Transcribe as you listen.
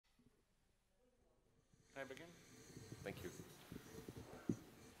Can I begin? Thank you.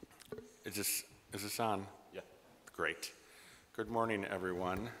 Is this on? Yeah. Great. Good morning,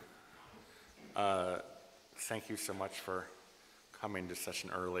 everyone. Thank you so much for coming to such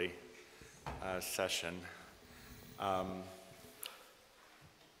an early session.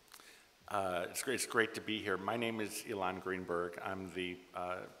 It's great to be here. My name is Elon Greenberg. I'm the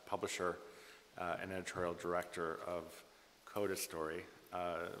publisher and editorial director of Coda Story,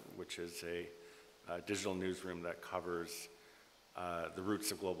 which is a digital newsroom that covers the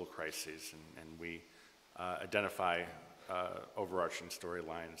roots of global crises, and we identify overarching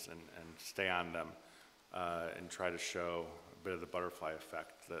storylines and stay on them and try to show a bit of the butterfly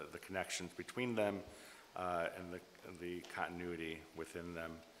effect, the connections between them and the continuity within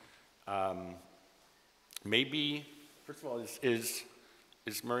them. Maybe, first of all, is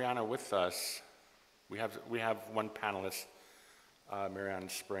Mariana with us? We have one panelist, Mariana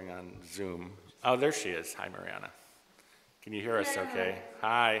Spring, on Zoom. Oh, there she is. Hi, Mariana. Can you hear us okay?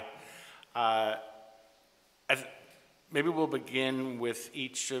 Hi. Maybe we'll begin with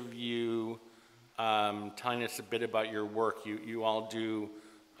each of you telling us a bit about your work. You all do,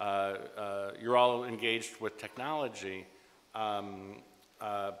 you're all engaged with technology, but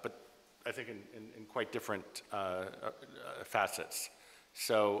I think in quite different facets.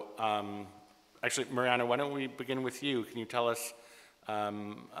 So actually, Mariana, why don't we begin with you? Can you tell us,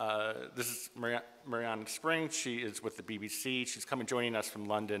 this is Mariana Spring. She is with the BBC. She's joining us from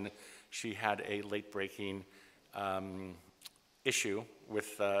London. She had a late-breaking issue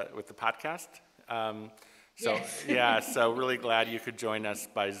with the podcast. Yes. Yeah, so really glad you could join us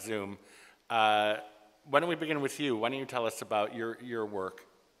by Zoom. Why don't we begin with you? Why don't you tell us about your work?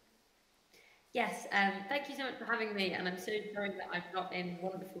 Yes, thank you so much for having me, and I'm so sorry that I've not been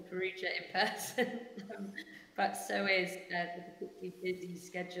wonderful Perugia in person, but so is the particularly busy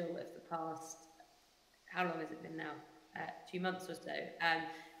schedule of the past, how long has it been now? 2 months or so.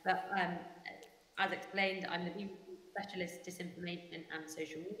 But as explained, I'm the BBC specialist disinformation and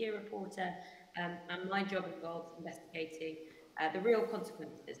social media reporter, and my job involves investigating the real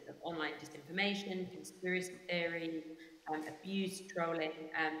consequences of online disinformation, conspiracy theory, abuse, trolling.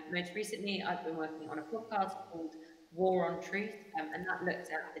 Most recently, I've been working on a podcast called War on Truth, and that looks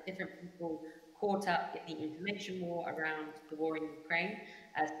at the different people caught up in the information war around the war in Ukraine,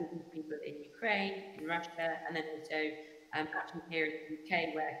 speaking to people in Ukraine, in Russia, and then also actually here in the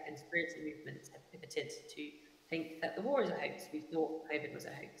UK, where conspiracy movements have pivoted to think that the war is a hoax. We thought COVID was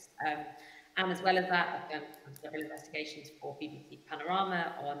a hoax. And as well as that, I've done several investigations for BBC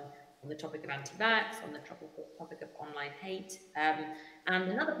Panorama on the topic of anti-vax, on the topic of online hate, and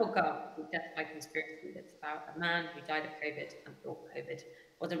another podcast called Death by Conspiracy that's about a man who died of COVID and thought COVID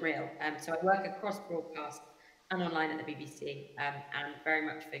wasn't real. So I work across broadcast and online at the BBC, and very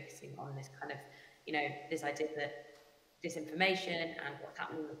much focusing on this kind of, this idea that disinformation and what's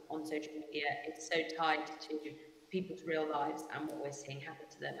happening on social media is so tied to people's real lives and what we're seeing happen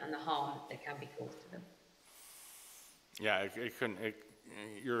to them and the harm that can be caused to them. Yeah,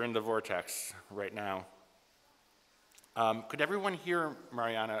 you're in the vortex right now. Could everyone hear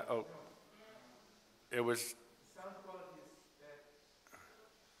Mariana? Oh, it was. Sound quality is bad.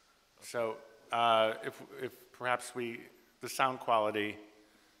 So if perhaps the sound quality,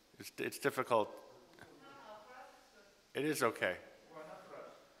 it's difficult. It is okay.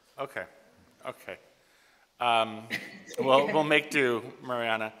 Okay, okay. We'll make do,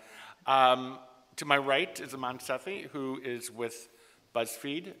 Mariana. To my right is Aman Sethi, who is with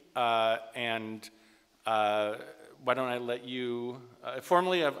BuzzFeed, and why don't I let you,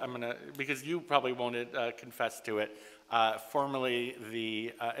 formally, I'm gonna, because you probably won't confess to it, formally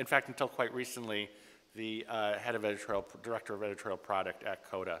in fact, until quite recently, the director of editorial product at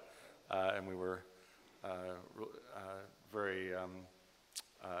Coda, and we were very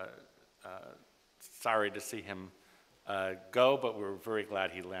sorry to see him go, but we're very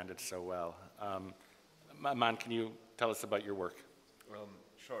glad he landed so well. Aman, can you tell us about your work?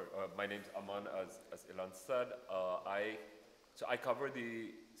 Sure. My name's Aman, as Ilan said.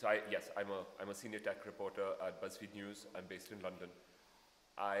 I'm a senior tech reporter at BuzzFeed News. I'm based in London.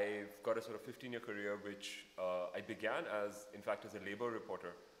 I've got a sort of 15-year career, which I began as a labor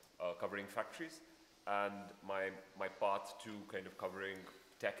reporter, covering factories, and my path to kind of covering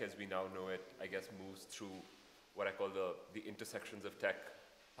tech as we now know it, I guess, moves through what I call the intersections of tech,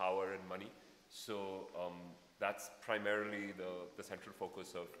 power, and money. So that's primarily the central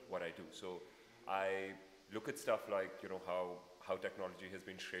focus of what I do. So I look at stuff like, how technology has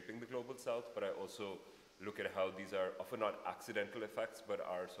been shaping the global south, but I also look at how these are often not accidental effects, but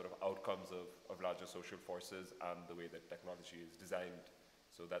are sort of outcomes of larger social forces and the way that technology is designed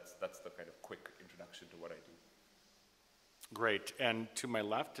So that's the kind of quick introduction to what I do. Great. And to my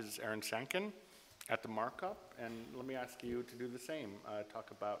left is Aaron Sankin at the Markup. And let me ask you to do the same.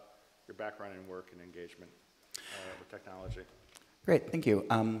 Talk about your background in work and engagement with technology. Great, thank you.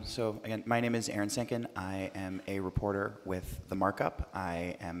 So again, my name is Aaron Sankin. I am a reporter with The Markup.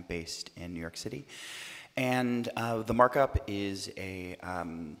 I am based in New York City. And The Markup is a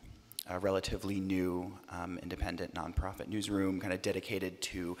relatively new independent nonprofit newsroom kind of dedicated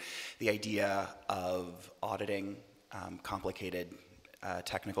to the idea of auditing complicated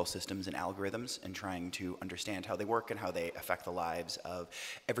technical systems and algorithms and trying to understand how they work and how they affect the lives of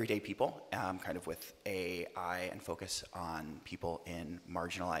everyday people, kind of with an eye and focus on people in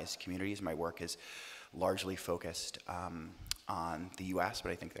marginalized communities. My work is largely focused on the US,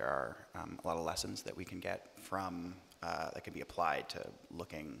 but I think there are a lot of lessons that we can get from, that can be applied to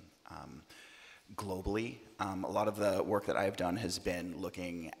looking globally. A lot of the work that I've done has been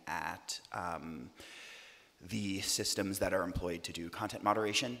looking at the systems that are employed to do content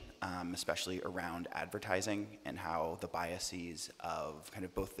moderation, especially around advertising, and how the biases of kind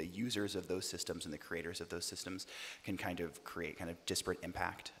of both the users of those systems and the creators of those systems can kind of create kind of disparate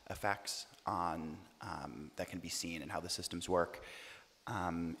impact effects on that can be seen in how the systems work.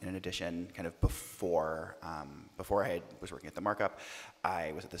 In addition, kind of before I was working at the Markup,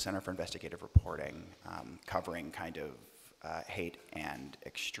 I was at the Center for Investigative Reporting, covering kind of hate and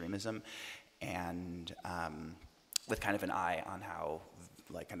extremism, and with kind of an eye on how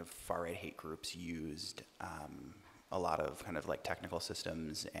like kind of far-right hate groups used a lot of kind of like technical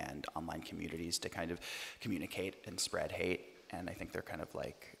systems and online communities to kind of communicate and spread hate. And I think there are kind of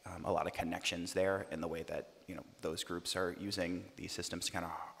like a lot of connections there in the way that, you know, those groups are using these systems to kind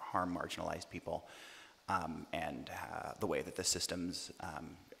of harm marginalized people, and the way that the systems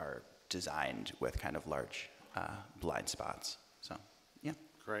are designed with kind of large blind spots. So, yeah.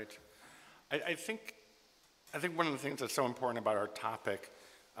 Great. I think one of the things that's so important about our topic,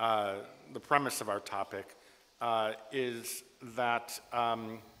 the premise of our topic, is that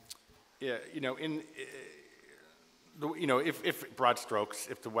if broad strokes,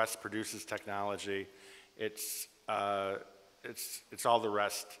 if the West produces technology, it's all the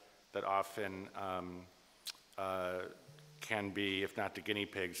rest that often can be, if not the guinea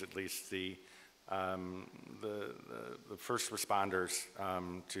pigs, at least the first responders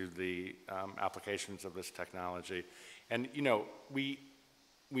to the applications of this technology. And we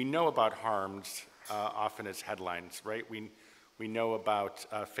know about harms often as headlines, right? We know about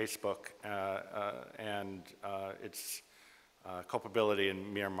Facebook and its culpability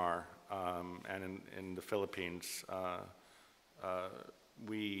in Myanmar and in the Philippines.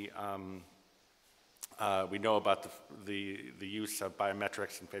 We know about the use of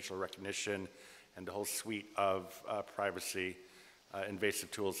biometrics and facial recognition and the whole suite of privacy invasive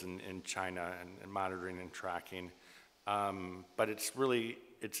tools in China and monitoring and tracking. But it's really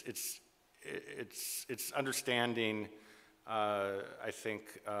it's understanding, I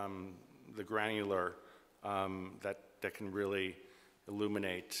think, the granular that can really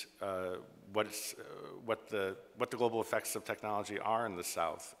illuminate what the global effects of technology are in the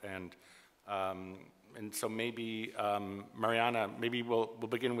South. And so maybe Mariana, maybe we'll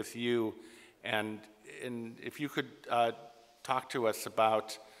begin with you, and if you could talk to us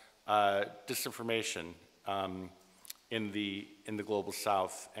about disinformation in the global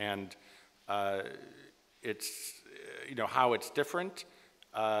South, and it's how it's different,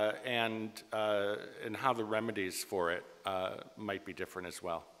 and how the remedies for it might be different as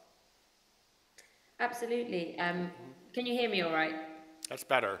well. Absolutely. Can you hear me all right? That's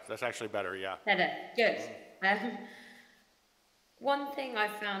better. That's actually better, yeah. Better, good. One thing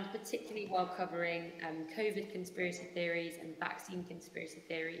I've found particularly while covering COVID conspiracy theories and vaccine conspiracy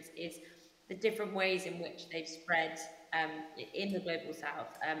theories is the different ways in which they've spread in the global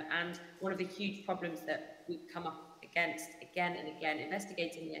South. And one of the huge problems that we've come up against again and again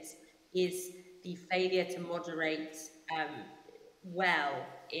investigating this is the failure to moderate well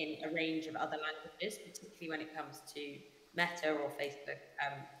in a range of other languages, particularly when it comes to Meta or Facebook,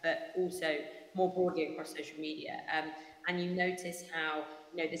 but also more broadly across social media. And you notice how,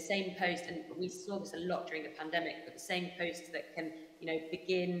 the same post, and we saw this a lot during the pandemic, but the same posts that can,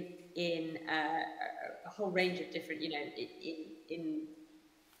 begin in a whole range of different, in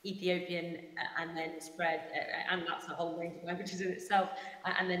Ethiopian and then spread, and that's a whole range of languages in itself,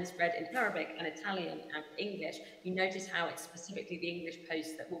 and then spread in Arabic and Italian and English. You notice how it's specifically the English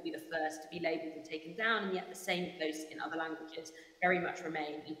posts that will be the first to be labelled and taken down, and yet the same posts in other languages very much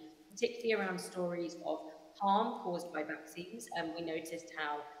remain, and particularly around stories of harm caused by vaccines. We noticed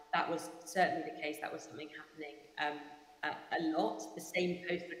how that was certainly the case. That was something happening a lot. The same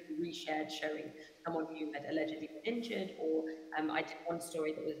post would be reshared showing someone who had allegedly been injured, or I did one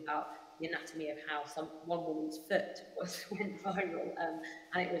story that was about the anatomy of how one woman's foot went viral,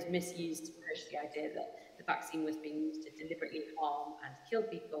 and it was misused to push the idea that the vaccine was being used to deliberately harm and kill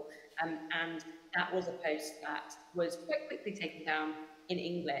people. And that was a post that was quite quickly taken down in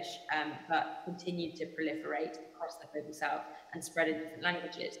English, but continued to proliferate across the global south and spread in different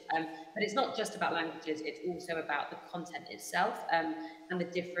languages. But it's not just about languages, it's also about the content itself, and the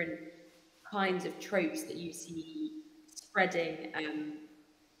different kinds of tropes that you see spreading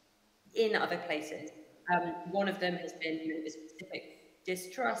in other places. One of them has been the specific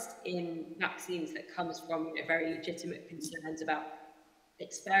distrust in vaccines that comes from very legitimate concerns about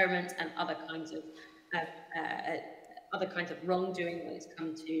experiments and other kinds of wrongdoing when it's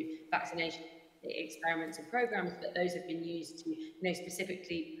come to vaccination experiments and programs, but those have been used to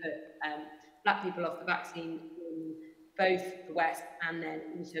specifically put Black people off the vaccine in both the West and then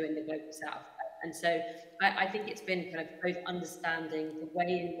also in the global South. And so I think it's been kind of both understanding the way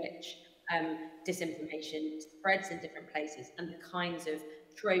in which disinformation spreads in different places and the kinds of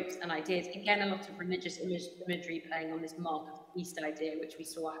tropes and ideas. Again, a lot of religious imagery playing on this mark of the beast idea, which we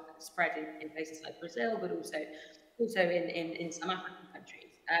saw spread in places like Brazil, but also in some African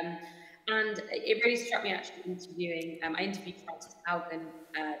countries. And it really struck me actually interviewing, I interviewed Frances Haugen,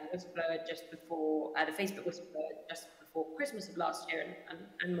 the whistleblower just before, the Facebook whistleblower just before Christmas of last year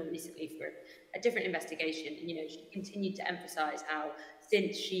and more recently for a different investigation. And, she continued to emphasize how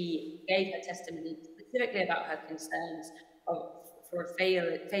since she gave her testimony specifically about her concerns for a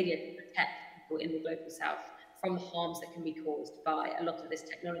failure to protect people in the global south from the harms that can be caused by a lot of this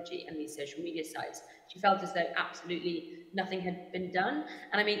technology and these social media sites, she felt as though absolutely nothing had been done.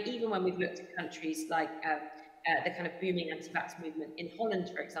 And I mean, even when we've looked at countries like the kind of booming anti-vax movement in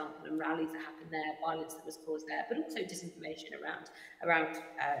Holland, for example, and rallies that happened there, violence that was caused there, but also disinformation around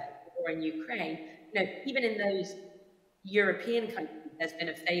the war in Ukraine, even in those European countries, there's been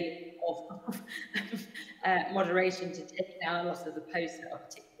a failure of moderation to take down a lot of the posts that are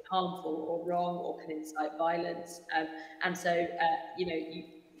particularly harmful or wrong or can incite violence. And so,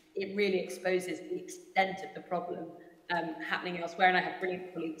 it really exposes the extent of the problem happening elsewhere. And I have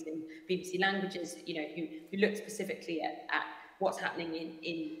brilliant colleagues in BBC Languages, who look specifically at what's happening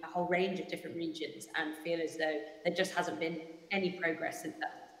in a whole range of different regions and feel as though there just hasn't been any progress since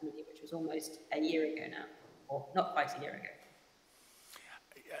that meeting, which was almost a year ago now, or not quite a year ago.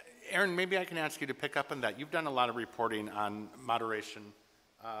 Aaron, maybe I can ask you to pick up on that. You've done a lot of reporting on moderation,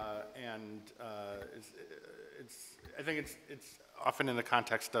 and I think it's often in the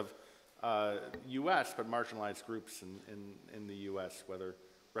context of U.S., but marginalized groups in the U.S., whether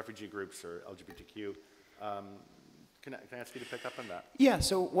refugee groups or LGBTQ. Can I ask you to pick up on that? Yeah,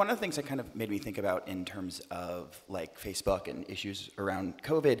 so one of the things that kind of made me think about in terms of like Facebook and issues around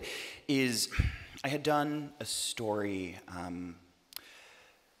COVID is I had done a story,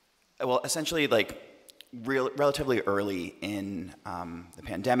 essentially like relatively early in the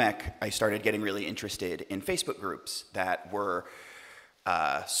pandemic, I started getting really interested in Facebook groups that were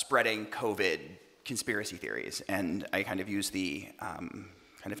spreading COVID conspiracy theories. And I kind of used the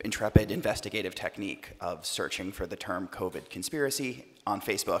kind of intrepid investigative technique of searching for the term COVID conspiracy on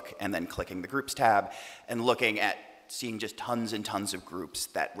Facebook and then clicking the groups tab and looking at seeing just tons and tons of groups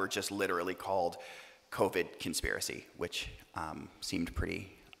that were just literally called COVID conspiracy, which seemed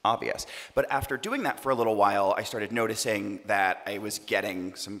pretty obvious. But after doing that for a little while, I started noticing that I was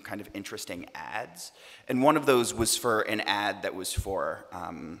getting some kind of interesting ads. And one of those was for an ad that was for,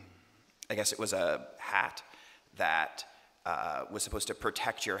 I guess it was a hat that was supposed to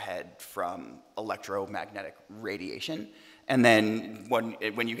protect your head from electromagnetic radiation. And then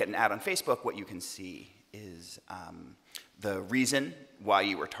when you get an ad on Facebook, what you can see is the reason why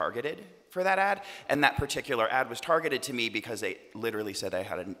you were targeted for that ad. And that particular ad was targeted to me because they literally said I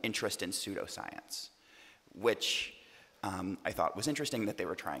had an interest in pseudoscience, which I thought was interesting that they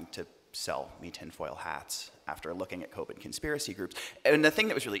were trying to sell me tinfoil hats after looking at COVID conspiracy groups. And the thing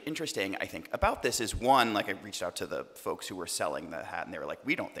that was really interesting, I think, about this is, one, like I reached out to the folks who were selling the hat, and they were like,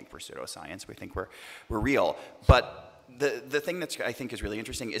 we don't think we're pseudoscience, we think we're real. But the thing that I think is really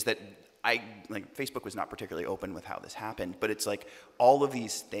interesting is that Facebook was not particularly open with how this happened, but it's like all of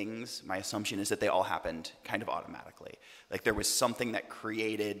these things, my assumption is that they all happened kind of automatically. Like there was something that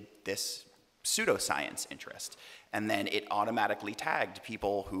created this pseudoscience interest, and then it automatically tagged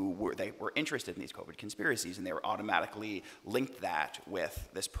people who were interested in these COVID conspiracies, and they were automatically linked that with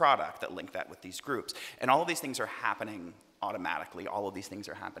this product, that linked that with these groups. And all of these things are happening automatically, all of these things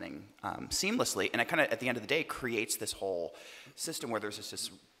are happening seamlessly, and it kind of, at the end of the day, creates this whole system where there's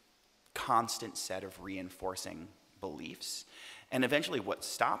this constant set of reinforcing beliefs. And eventually what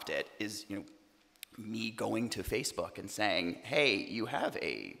stopped it is, me going to Facebook and saying, hey, you have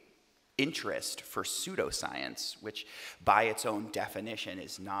a interest for pseudoscience, which by its own definition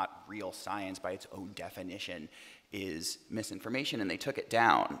is not real science, by its own definition is misinformation, and they took it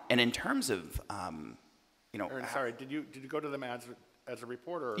down. And in terms of, Aaron, sorry, did you go to them as a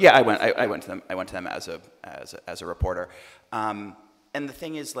reporter? Yeah, I went to them. I went to them as a reporter. And the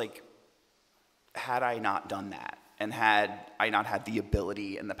thing is, like, had I not done that, and had I not had the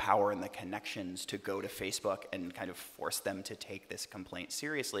ability and the power and the connections to go to Facebook and kind of force them to take this complaint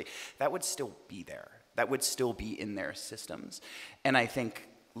seriously, that would still be there. That would still be in their systems. And I think,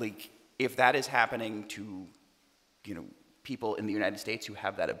 like, if that is happening to, people in the United States who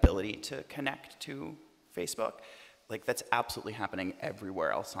have that ability to connect to Facebook, like, that's absolutely happening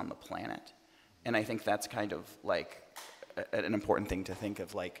everywhere else on the planet. And I think that's kind of like an important thing to think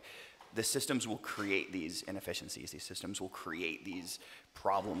of, like, the systems will create these inefficiencies, these systems will create these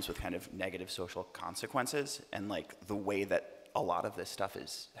problems with kind of negative social consequences, and like the way that a lot of this stuff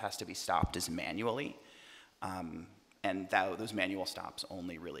has to be stopped is manually, and those manual stops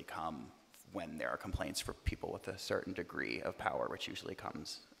only really come when there are complaints for people with a certain degree of power, which usually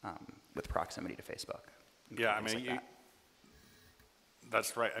comes with proximity to Facebook. Yeah, I mean,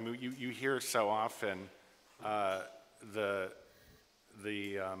 that's right. I mean, you hear so often the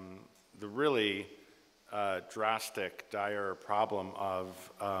really drastic, dire problem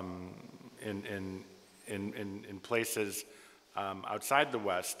of in places outside the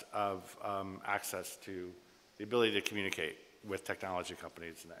West of access to the ability to communicate with technology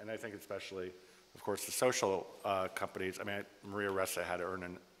companies, and I think especially, of course, the social companies. I mean, Maria Ressa had to earn a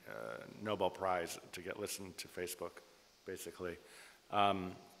Nobel Prize to get listened to Facebook, basically.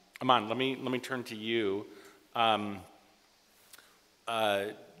 Aman, let me turn to you.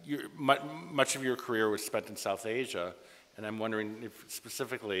 Much of your career was spent in South Asia, and I'm wondering if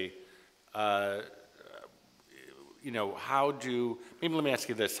specifically, maybe let me ask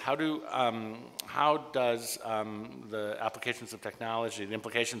you this: how does the applications of technology, the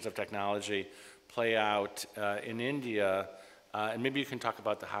implications of technology, play out in India? And maybe you can talk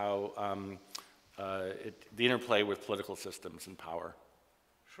about how the interplay with political systems and power.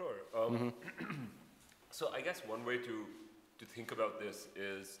 Sure. So I guess one way to think about this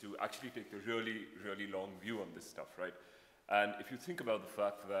is to actually take a really, really long view on this stuff, right? And if you think about the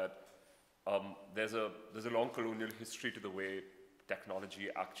fact that there's a long colonial history to the way technology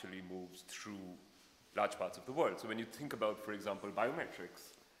actually moves through large parts of the world. So when you think about, for example,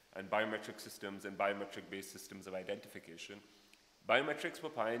 biometrics and biometric systems and biometric-based systems of identification, biometrics were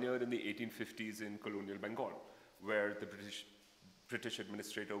pioneered in the 1850s in colonial Bengal, where the British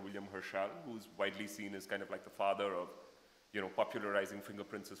administrator William Herschel, who's widely seen as kind of like the father of popularizing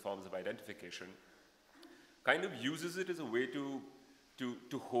fingerprints as forms of identification, kind of uses it as a way to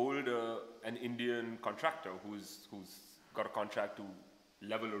hold an Indian contractor who's got a contract to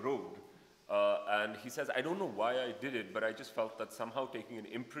level a road. And he says, I don't know why I did it, but I just felt that somehow taking an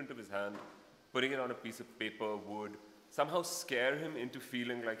imprint of his hand, putting it on a piece of paper would somehow scare him into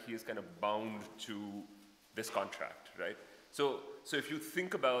feeling like he is kind of bound to this contract, right? So if you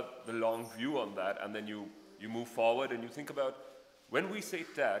think about the long view on that, and then you move forward and you think about, when we say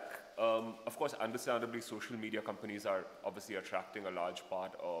tech, of course, understandably, social media companies are obviously attracting a large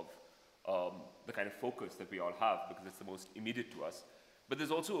part of the kind of focus that we all have, because it's the most immediate to us. But there's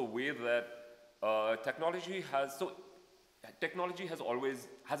also a way that technology hasn't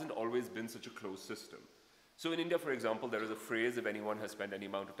always been such a closed system. So in India, for example, there is a phrase, if anyone has spent any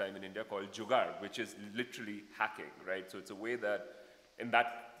amount of time in India, called jugaad, which is literally hacking, right? So it's a way that, in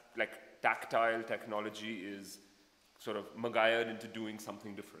that, like, tactile technology is sort of magayaed into doing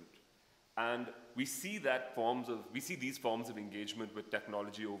something different. And we see these forms of engagement with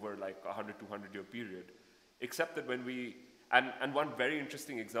technology over like a 100, 200-year period, except that and one very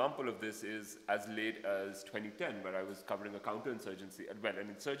interesting example of this is as late as 2010, where I was covering a counterinsurgency, an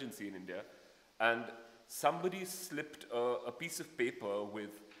insurgency in India, and somebody slipped a piece of paper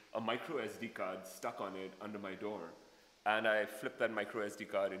with a micro SD card stuck on it under my door. And I flipped that micro SD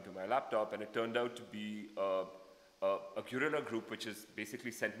card into my laptop, and it turned out to be a guerrilla group which has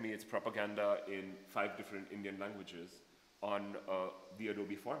basically sent me its propaganda in 5 different Indian languages on the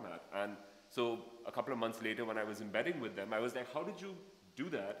Adobe format. And so a couple of months later, when I was embedding with them, I was like, how did you do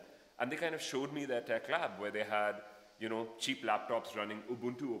that? And they kind of showed me their tech lab, where they had cheap laptops running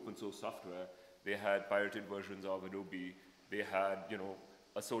Ubuntu open source software. They had pirated versions of Adobe. They had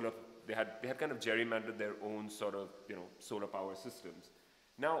They had kind of gerrymandered their own sort of solar power systems.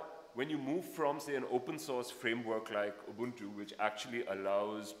 Now, when you move from, say, an open source framework like Ubuntu, which actually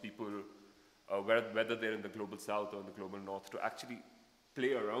allows people whether they're in the global south or in the global north, to actually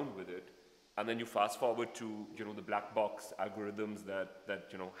play around with it. And then you fast forward to, the black box algorithms that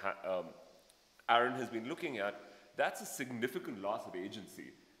Aaron has been looking at. That's a significant loss of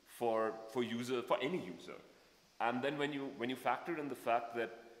agency for any user. And then when you factor in the fact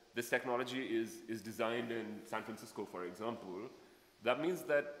that this technology is designed in San Francisco, for example, that means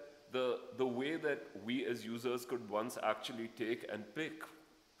that the way that we as users could once actually take and pick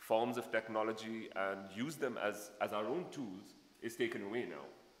forms of technology and use them as our own tools is taken away now.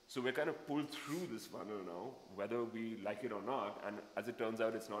 So we're kind of pulled through this funnel now, whether we like it or not, and as it turns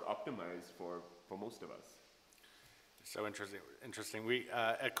out, it's not optimized for most of us. So interesting. We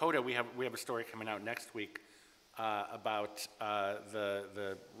at Coda we have a story coming out next week about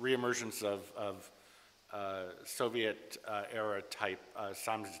the reemergence of Soviet era type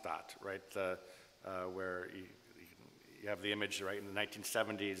samizdat, right? Where you have the image, right, in the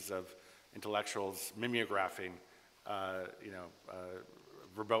 1970s of intellectuals mimeographing,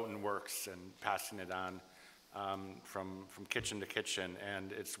 verboten works and passing it on from kitchen to kitchen,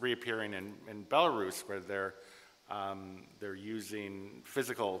 and it's reappearing in Belarus, where they're using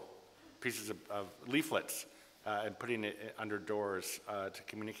physical pieces of leaflets and putting it under doors to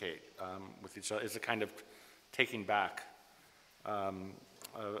communicate with each other. It's a kind of taking back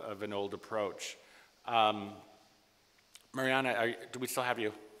of an old approach. Mariana, do we still have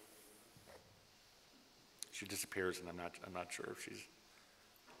you? She disappears, and I'm not sure if is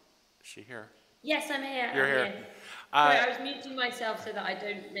she here? Yes, I'm here. You're here. Sorry, I was muting myself so that I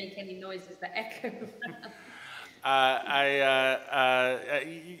don't make any noises that echo.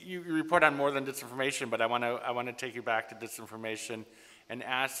 You report on more than disinformation, but I want to take you back to disinformation and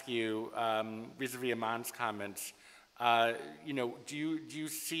ask you, vis-a-vis Aman's comments, do you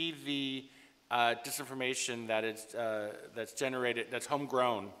see the disinformation that's generated, that's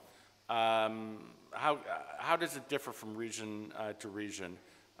homegrown? How does it differ from region to region?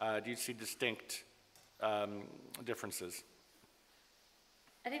 Do you see distinct differences?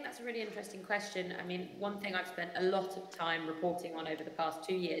 I think that's a really interesting question. I mean, one thing I've spent a lot of time reporting on over the past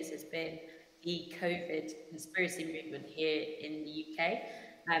 2 years has been the COVID conspiracy movement here in the UK,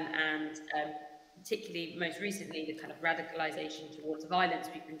 and particularly most recently the kind of radicalization towards violence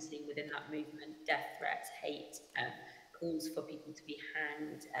we've been seeing within that movement, death threats, hate, calls for people to be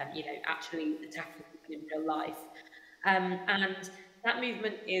hanged, actually attacking people in real life. And that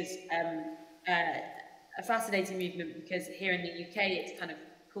movement is a fascinating movement because here in the UK it's kind of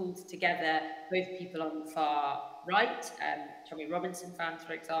pulled together both people on the far right, Tommy Robinson fans,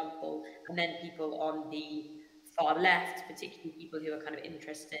 for example, and then people on the far left, particularly people who are kind of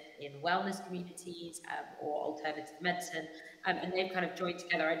interested in wellness communities or alternative medicine, and they've kind of joined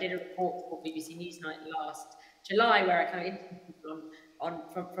together. I did a report for BBC Newsnight last July where I kind of interviewed people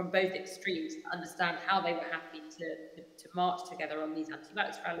from both extremes to understand how they were happy to march together on these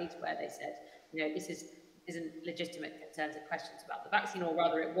anti-vax rallies, where they said, this isn't legitimate concerns and questions about the vaccine, or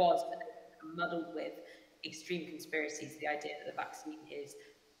rather it was, but they were muddled with extreme conspiracies, the idea that the vaccine is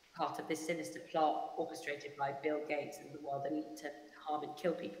part of this sinister plot orchestrated by Bill Gates and the world elite to harm and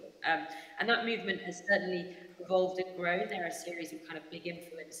kill people. And that movement has certainly evolved and grown. There are a series of kind of big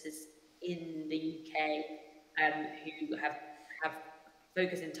influences in the UK who have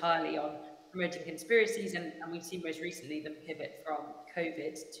focused entirely on promoting conspiracies, and we've seen most recently them pivot from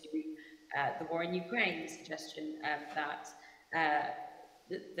COVID to the war in Ukraine, the suggestion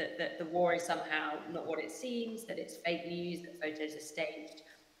that the war is somehow not what it seems, that it's fake news, that photos are staged,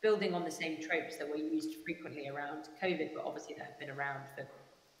 building on the same tropes that were used frequently around COVID, but obviously that have been around for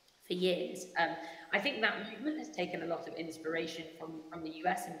years. I think that movement has taken a lot of inspiration from the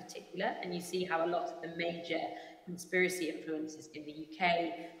US in particular, and you see how a lot of the major conspiracy influences in the UK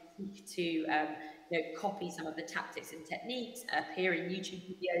seek to copy some of the tactics and techniques, appear in YouTube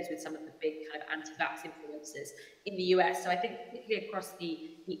videos with some of the big kind of anti-vax influences in the US. So I think particularly across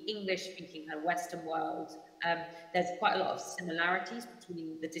the English-speaking kind of Western world, there's quite a lot of similarities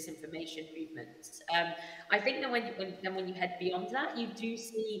between the disinformation movements. I think that when you head beyond that, you do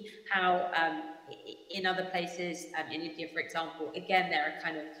see how in other places, in India, for example, again, there are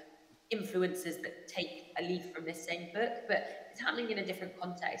kind of influences that take a leaf from this same book, but it's happening in a different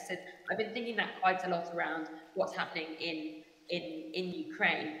context. So I've been thinking that quite a lot around what's happening in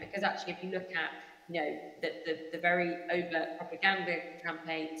Ukraine, because actually if you look at the very overt propaganda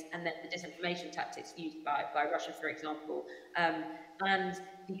campaigns and then the disinformation tactics used by Russia, for example, and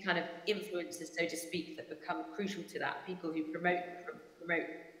the kind of influences, so to speak, that become crucial to that, people who promote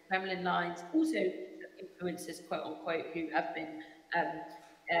Kremlin lines, also influencers, quote unquote, who have been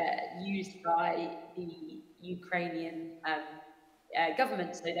used by the Ukrainian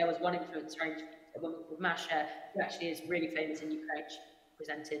government. So there was one influencer, a woman called Masha, who actually is really famous in Ukraine. She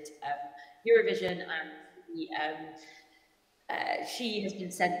presented Eurovision, and she has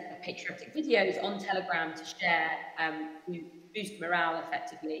been sent patriotic videos on Telegram to share, to boost morale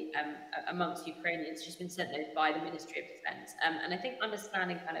effectively amongst Ukrainians. She's been sent those by the Ministry of Defense. And I think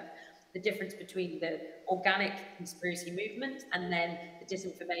understanding kind of the difference between the organic conspiracy movement and then the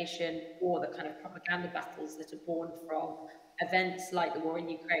disinformation or the kind of propaganda battles that are born from events like the war in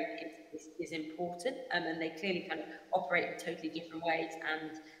Ukraine is important. And they clearly kind of operate in totally different ways.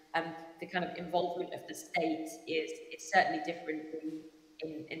 And the kind of involvement of the state is certainly different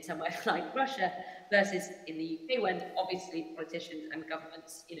in somewhere like Russia versus in the UK, when obviously politicians and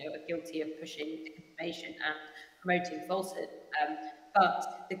governments, are guilty of pushing disinformation and promoting falsehood.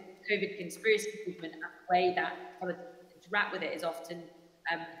 But the COVID conspiracy movement and the way that politicians interact with it is often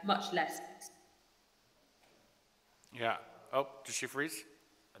much less. Yeah. Oh, did she freeze?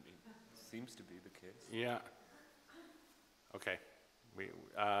 I mean, seems to be the case. Yeah. Okay.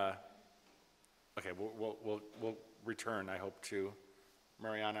 Okay. We'll return, I hope, to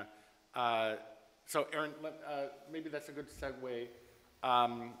Mariana. So, Aaron, maybe that's a good segue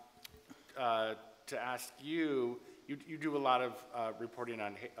to ask you. You do a lot of reporting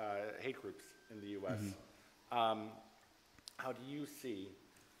on hate groups in the U.S. Mm-hmm. How do you see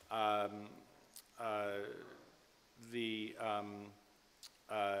the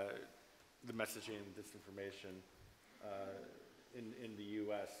messaging and disinformation in the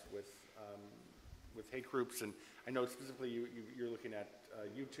U.S. with hate groups? And I know specifically you're looking at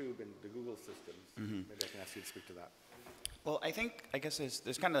YouTube and the Google systems. Mm-hmm. Maybe I can ask you to speak to that. Well, I guess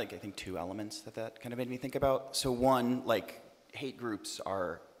there's kind of like, two elements that kind of made me think about. So one, like, hate groups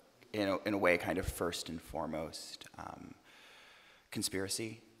are, in a way, kind of first and foremost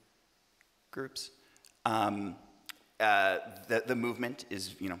conspiracy groups. The movement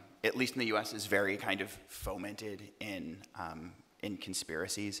is, at least in the U.S., is very kind of fomented in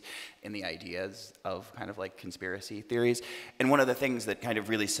conspiracies, in the ideas of kind of like conspiracy theories. And one of the things that kind of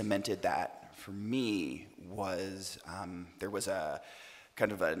really cemented that for me was there was a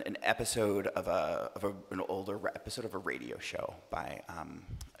kind of an episode of an older episode of a radio show by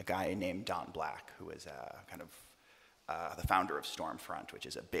a guy named Don Black, who is kind of the founder of Stormfront, which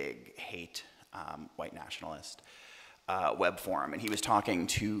is a big hate white nationalist web forum. And he was talking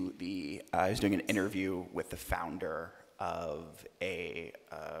to he was doing an interview with the founder of a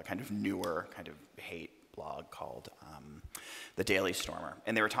kind of newer kind of hate blog called The Daily Stormer.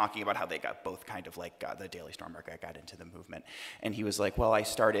 And they were talking about how they got both kind of like the Daily Stormer got into the movement. And he was like, well, I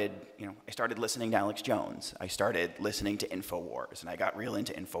started listening to Alex Jones. I started listening to InfoWars, and I got real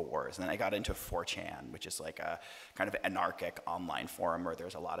into InfoWars. And then I got into 4chan, which is like a kind of anarchic online forum where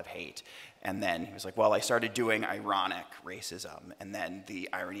there's a lot of hate. And then he was like, well, I started doing ironic racism, and then the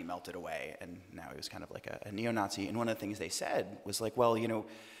irony melted away, and now he was kind of like a neo-Nazi. And one of the things they said was like, well,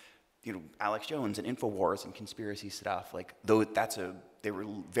 Alex Jones and InfoWars and conspiracy stuff, like, though they were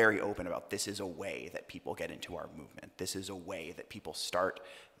very open about, this is a way that people get into our movement. This is a way that people start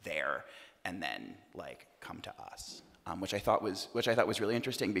there and then like come to us, which I thought was really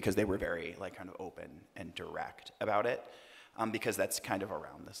interesting, because they were very like kind of open and direct about it, because that's kind of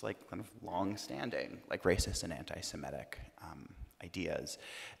around this like kind of long-standing like racist and anti-Semitic ideas.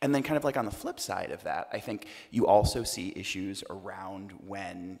 And then kind of like on the flip side of that, I think you also see issues around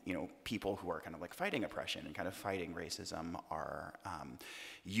when, people who are kind of like fighting oppression and kind of fighting racism are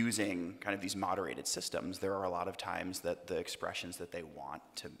using kind of these moderated systems. There are a lot of times that the expressions that they want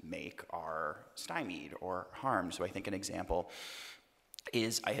to make are stymied or harmed. So I think an example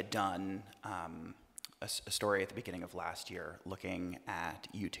is I had done a story at the beginning of last year looking at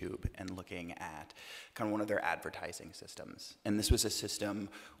YouTube and looking at kind of one of their advertising systems. And this was a system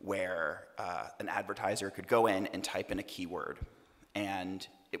where an advertiser could go in and type in a keyword, and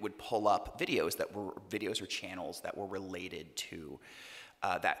it would pull up videos or channels that were related to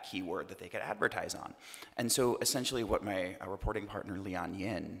that keyword that they could advertise on. And so essentially what my reporting partner Leon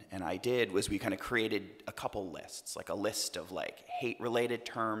Yin and I did was we kind of created a couple lists, like a list of like hate-related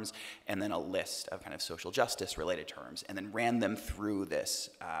terms and then a list of kind of social justice-related terms, and then ran them through this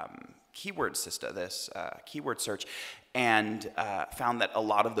keyword system, this keyword search, and found that a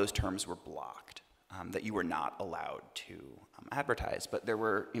lot of those terms were blocked, that you were not allowed to advertise. But there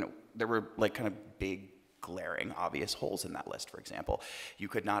were like kind of big, glaring, obvious holes in that list. For example, you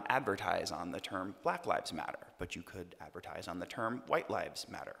could not advertise on the term Black Lives Matter, but you could advertise on the term White Lives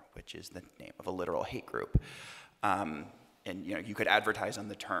Matter, which is the name of a literal hate group. And you could advertise on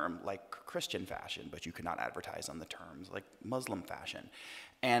the term like Christian fashion, but you could not advertise on the terms like Muslim fashion.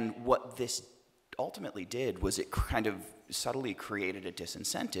 And what this ultimately did was it kind of subtly created a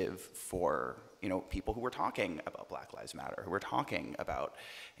disincentive for, you know, people who were talking about Black Lives Matter, who were talking about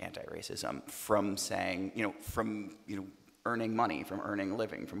anti-racism, from saying, you know, from, you know, earning money, from earning a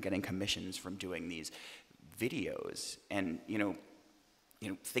living, from getting commissions, from doing these videos, and, you know,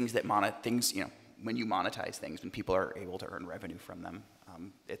 things that you know, when you monetize things, when people are able to earn revenue from them,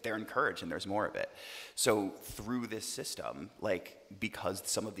 they're encouraged and there's more of it. So through this system, like, because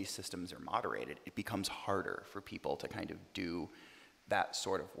some of these systems are moderated, it becomes harder for people to kind of do that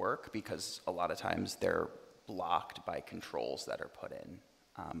sort of work, because a lot of times they're blocked by controls that are put in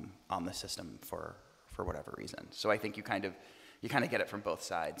on the system for whatever reason. So I think you kind of get it from both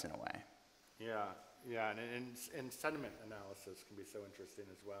sides in a way. Yeah, and sentiment analysis can be so interesting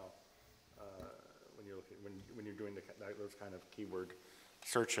as well when you're looking, when you're doing those kind of keyword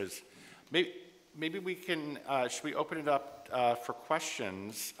searches. Maybe we can, should we open it up for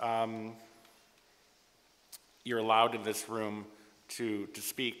questions? You're allowed in this room to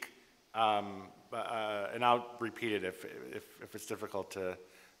speak, and I'll repeat it if it's difficult to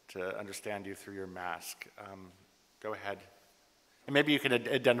understand you through your mask. Go ahead. And maybe you can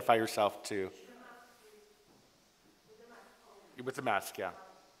identify yourself too. With the mask, yeah.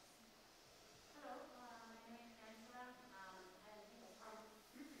 Hello, my name is Angela. I work with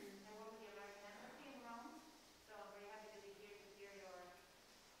the American Embassy in Rome, so I'm very happy to be here to hear your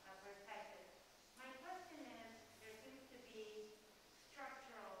perspective. My question is, there seems to be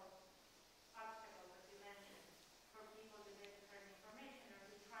structural obstacles, as you mentioned, for people to get certain information or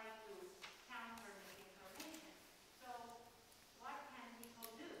to try to counter misinformation. So what can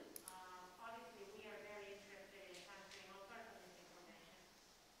people do? Obviously, we are very interested in countering all sorts of misinformation.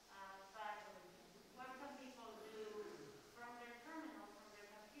 But what can people do from their terminals, from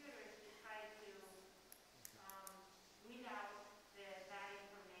their computers, to try to weed out the bad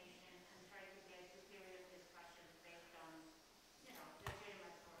information and try to get to serious discussions based on, you know,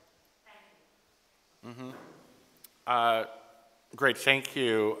 legitimate sources? Thank you. Great, thank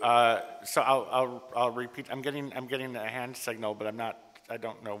you. So I'll repeat. I'm getting a hand signal, but I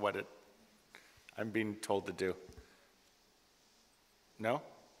don't know what I'm being told to do. No?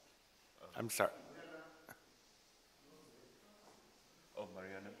 I'm sorry. Oh,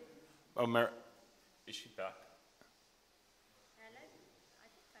 Mariana. Oh, Is she back? Hello? I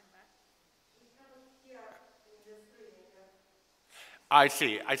think I'm back. I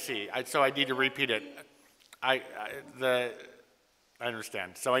see. So I need to repeat it. I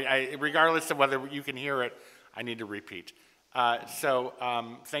understand. So regardless of whether you can hear it, I need to repeat.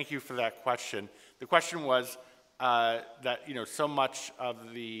 Thank you for that question. The question was that, you know, so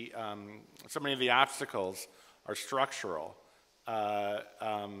many of the obstacles are structural.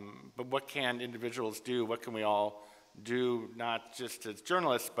 But what can individuals do? What can we all do, not just as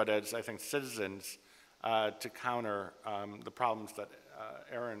journalists, but as, I think, citizens, to counter the problems that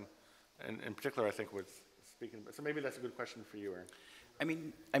Aaron, in particular, I think, was speaking about? So maybe that's a good question for you, Aaron. I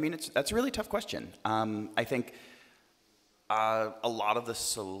mean, that's a really tough question. I think a lot of the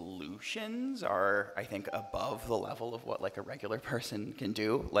solutions are, I think, above the level of what, like, a regular person can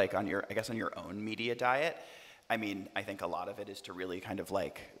do, like on your own media diet. I mean, I think a lot of it is to really kind of,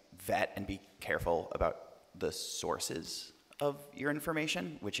 like, vet and be careful about the sources of your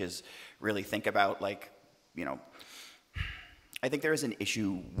information, which is really think about, like, you know, I think there is an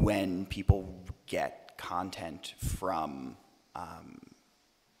issue when people get content from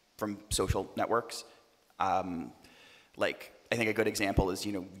social networks. Like, I think a good example is,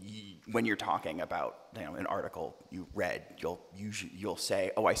 you know, when you're talking about, you know, an article you read, you'll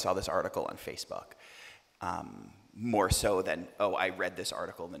say, oh, I saw this article on Facebook. More so than, oh, I read this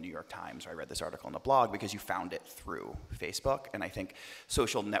article in the New York Times, or I read this article in a blog, because you found it through Facebook. And I think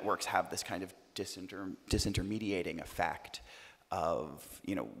social networks have this kind of disintermediating effect of,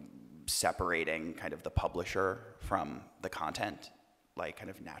 you know, separating kind of the publisher from the content, like, kind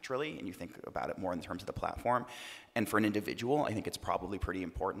of naturally, and you think about it more in terms of the platform. And for an individual, I think it's probably pretty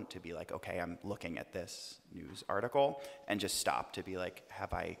important to be like, okay, I'm looking at this news article, and just stop to be like,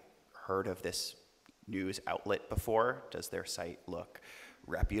 have I heard of this news outlet before? Does their site look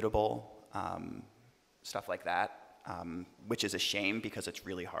reputable? Stuff like that, which is a shame, because it's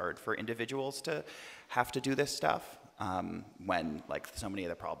really hard for individuals to have to do this stuff when, like, so many of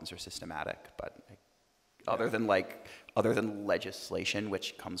the problems are systematic. But other than legislation,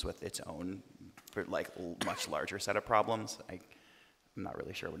 which comes with its own, like, much larger set of problems, I'm not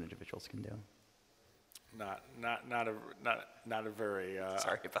really sure what individuals can do. Not a very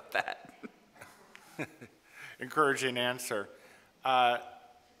sorry about that. encouraging answer.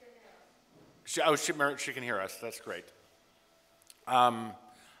 She can hear us. That's great.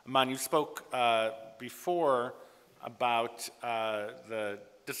 Aman, you spoke before about the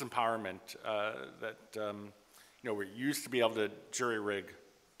disempowerment that we used to be able to jury rig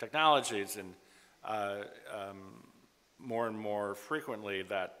technologies, and more and more frequently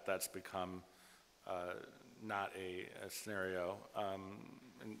that's become not a scenario.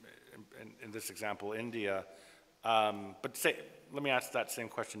 In this example, India. But let me ask that same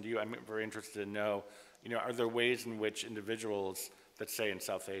question to you. I'm very interested to know, are there ways in which individuals, let's say in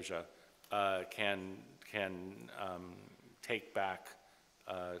South Asia, can take back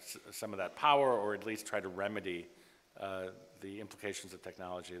some of that power, or at least try to remedy the implications of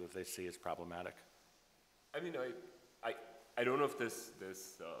technology that they see as problematic? I mean, I don't know if this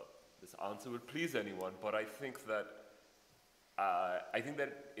answer would please anyone, but I think that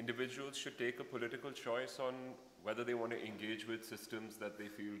individuals should take a political choice on whether they want to engage with systems that they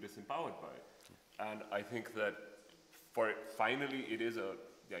feel disempowered by. And I think that finally it is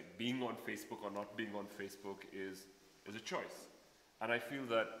being on Facebook or not being on Facebook is a choice. And I feel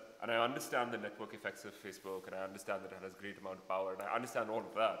that, and I understand the network effects of Facebook, and I understand that it has a great amount of power, and I understand all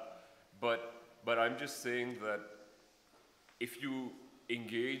of that. But I'm just saying that if you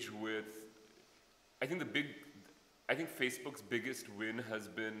engage with, I think Facebook's biggest win has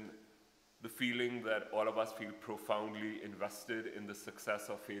been the feeling that all of us feel profoundly invested in the success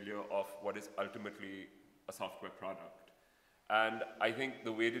or failure of what is ultimately a software product. And I think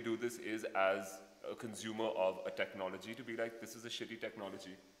the way to do this is as a consumer of a technology to be like, this is a shitty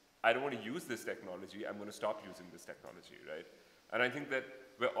technology. I don't want to use this technology. I'm going to stop using this technology, right? And I think that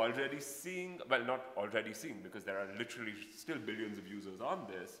we're already seeing, well, not already seeing, because there are literally still billions of users on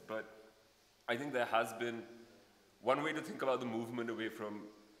this, but I think there has been one way to think about the movement away from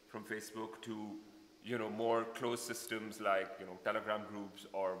Facebook to, more closed systems like, Telegram groups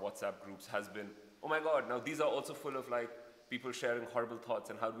or WhatsApp groups has been, oh my God, now these are also full of people sharing horrible thoughts,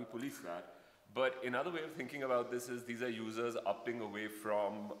 and how do we police that? But another way of thinking about this is these are users opting away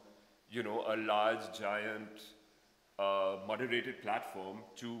from, a large, giant, moderated platform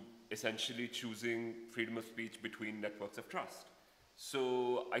to essentially choosing freedom of speech between networks of trust.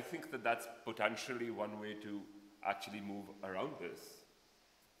 So I think that that's potentially one way to actually move around this.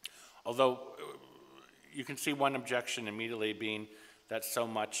 Although you can see one objection immediately being that so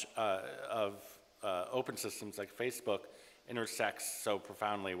much of open systems like Facebook intersects so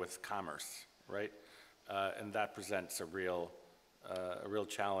profoundly with commerce, right? And that presents a real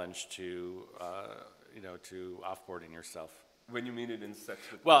challenge to to offboarding yourself. When you mean it intersects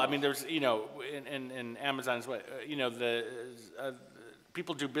with? Well, I mean, there's in Amazon's way,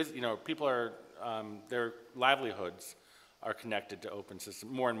 people do business. People are their livelihoods are connected to open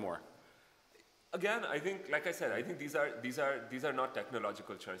systems more and more. Again, I think, like I said, I think these are not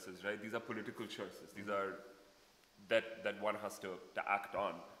technological choices, right? These are political choices. These are that one has to act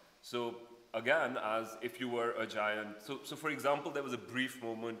on. So again, as if you were a giant. So for example, there was a brief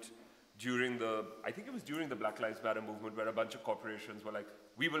moment during I think it was during the Black Lives Matter movement, where a bunch of corporations were like,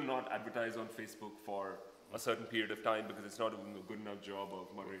 we will not advertise on Facebook for a certain period of time because it's not doing a good enough job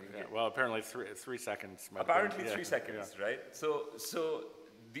of moderating it. Well, apparently 3 seconds. Apparently 3 seconds, right? So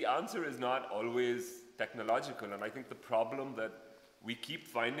the answer is not always technological, and I think the problem that we keep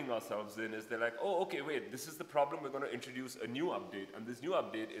finding ourselves in is they're like, oh, okay, wait, this is the problem, we're going to introduce a new update, and this new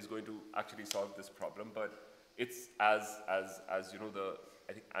update is going to actually solve this problem, but it's as I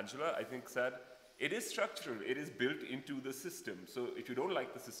think Angela, said, it is structural, it is built into the system. So if you don't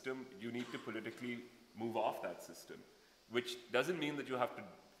like the system, you need to politically move off that system, which doesn't mean that you have to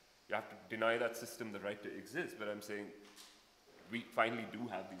deny that system the right to exist, but I'm saying we finally do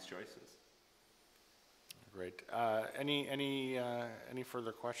have these choices. Great. Any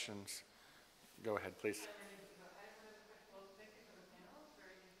further questions? Go ahead, please.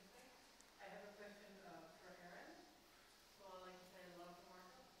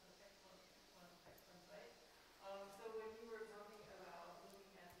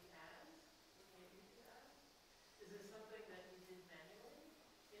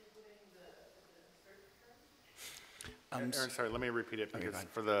 Aaron, sorry, let me repeat it because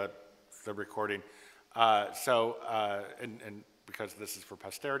for the recording. And because this is for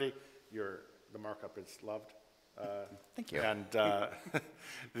posterity, the markup is loved. Thank you. And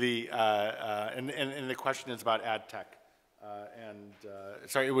the question is about ad tech.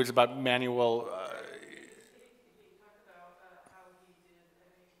 Sorry, it was about manual. He talked about how he did,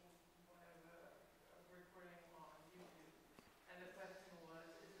 I think, one of a recording on YouTube, and the question was,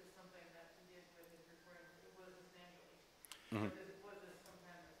 is this something that he did with his recording? Was this manually? Was this some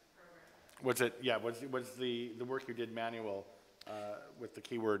kind of program? Was it? Yeah. Was the work you did manual with the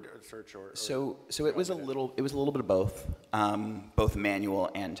keyword search or So it was a little bit of both, both manual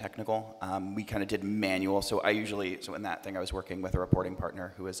and technical. We kind of did manual. So in that thing I was working with a reporting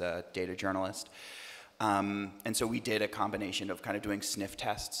partner who is a data journalist. And so we did a combination of kind of doing sniff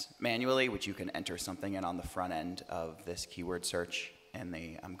tests manually, which you can enter something in on the front end of this keyword search in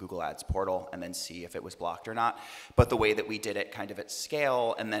the Google Ads portal and then see if it was blocked or not. But the way that we did it kind of at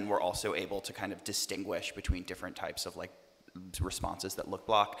scale, and then we're also able to kind of distinguish between different types of like responses that look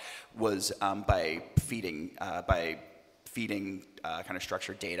blocked, was by feeding kind of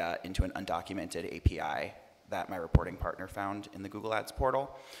structured data into an undocumented API that my reporting partner found in the Google Ads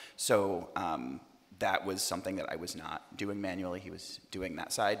portal. So that was something that I was not doing manually. He was doing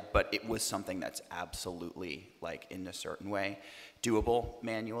that side, but it was something that's absolutely, like, in a certain way doable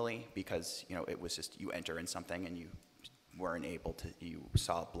manually, because, you know, it was just you enter in something and you weren't able to, you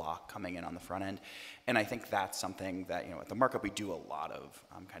saw a block coming in on the front end. And I think that's something that, you know, at the markup we do a lot of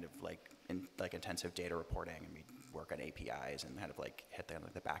kind of like intensive data reporting, and we work on APIs and kind of like hit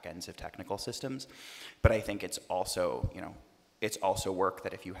the back ends of technical systems. But I think it's also, you know, it's also work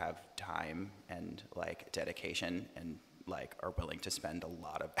that if you have time and like dedication and like are willing to spend a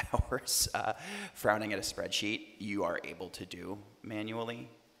lot of hours frowning at a spreadsheet, you are able to do manually.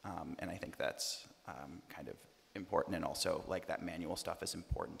 And I think that's kind of important. And also like that manual stuff is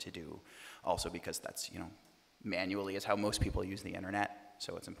important to do also because that's, you know, manually is how most people use the internet.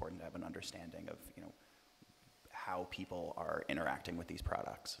 So it's important to have an understanding of, you know, how people are interacting with these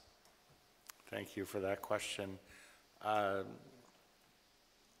products. Thank you for that question.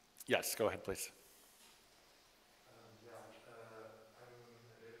 Yes, go ahead, please.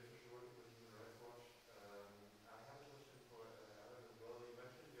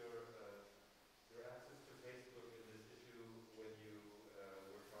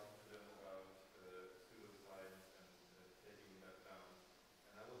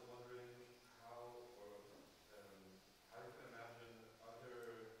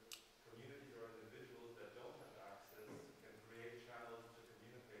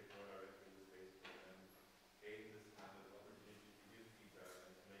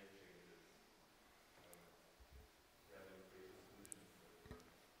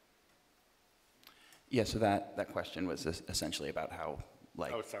 Yeah, so that question was essentially about how,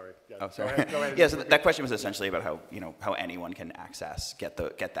 like... Oh, sorry. Yeah. Oh, sorry. Go ahead. Yeah, so that question was essentially about how, you know, how anyone can access, get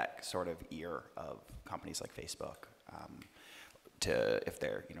that sort of ear of companies like Facebook to, if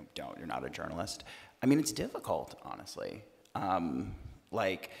they're, you know, you're not a journalist. I mean, it's difficult, honestly.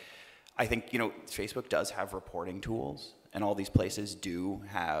 Like, I think, you know, Facebook does have reporting tools, and all these places do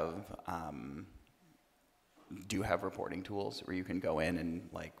have reporting tools where you can go in and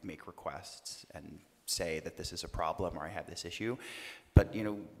like make requests and say that this is a problem or I have this issue. But, you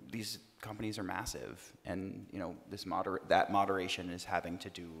know, these companies are massive, and, you know, that moderation is having to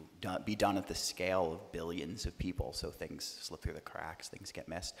be done at the scale of billions of people, so things slip through the cracks, things get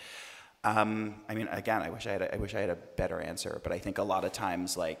missed. I mean, again, I wish I had a better answer, but I think a lot of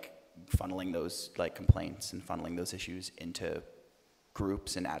times, like, funneling those like complaints and funneling those issues into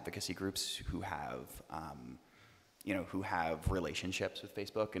groups and advocacy groups who have, you know, who have relationships with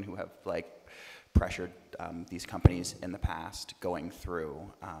Facebook and who have like pressured these companies in the past, going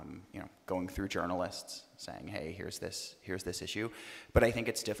through journalists saying, hey, here's this issue. But I think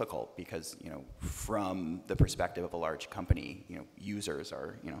it's difficult because, you know, from the perspective of a large company, you know, users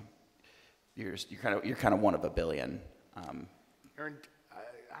are, you know, you're kind of one of a billion. Aaron,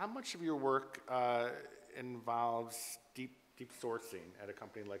 how much of your work involves deep sourcing at a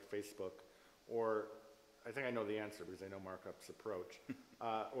company like Facebook? Or, I think I know the answer because I know Markup's approach,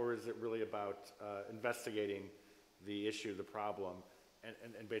 or is it really about investigating the issue, the problem,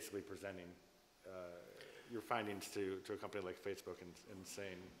 and basically presenting your findings to a company like Facebook and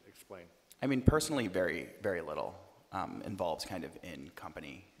saying, explain? I mean, personally, very, very little involves kind of in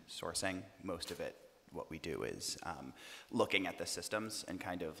company sourcing. Most of it, what we do is looking at the systems and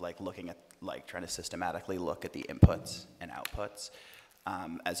kind of like looking at, like, trying to systematically look at the inputs and outputs,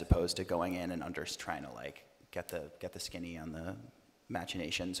 as opposed to going in and trying to like get the skinny on the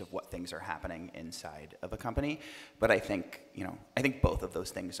machinations of what things are happening inside of a company. But I think, you know, both of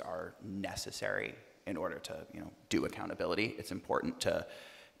those things are necessary in order to, you know, do accountability. It's important to,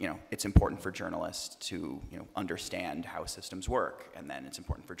 you know, it's important for journalists to, you know, understand how systems work, and then it's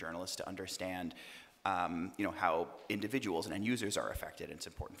important for journalists to understand, you know, how individuals and end users are affected. It's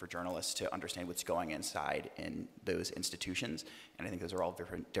important for journalists to understand what's going inside in those institutions. And I think those are all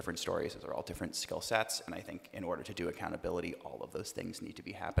different stories. Those are all different skill sets. And I think in order to do accountability, all of those things need to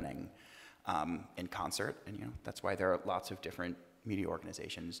be happening in concert. And, you know, that's why there are lots of different media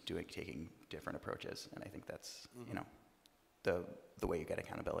organizations taking different approaches. And I think that's, you know, the way you get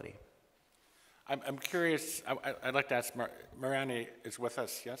accountability. I'm curious, I'd like to ask, Marianne is with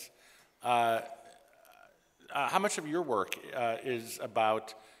us, yes? How much of your work is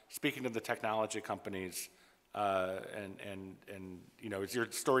about speaking to the technology companies and you know, is your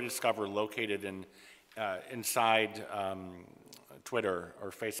Story Discover located in inside Twitter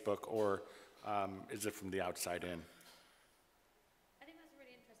or Facebook, or is it from the outside in? I think that's a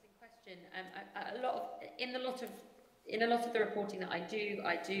really interesting question. In a lot of the reporting that I do,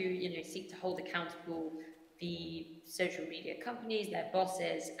 you know, seek to hold accountable the social media companies, their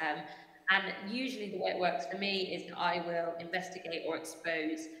bosses, and usually the way it works for me is that I will investigate or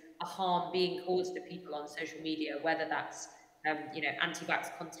expose a harm being caused to people on social media, whether that's you know,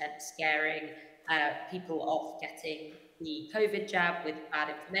 anti-vax content scaring people off getting the COVID jab with bad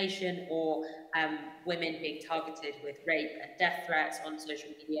information, or women being targeted with rape and death threats on social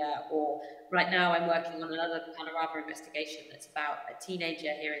media, or right now I'm working on another Panorama investigation that's about a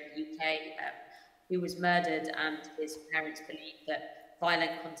teenager here in the UK who was murdered, and his parents believe that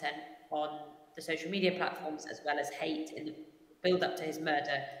violent content on the social media platforms, as well as hate in the build up to his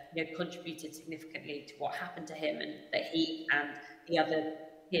murder, you know, contributed significantly to what happened to him, and that he and the other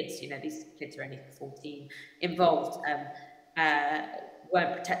kids, you know, these kids are only 14, involved,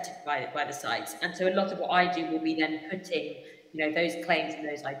 weren't protected by the sites. And so a lot of what I do will be then putting, you know, those claims and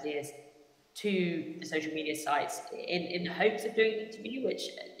those ideas to the social media sites in hopes of doing an interview, which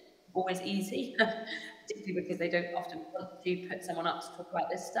is always easy, particularly because they don't often want to put someone up to talk about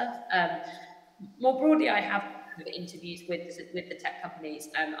this stuff. More broadly, I have interviews with the tech companies.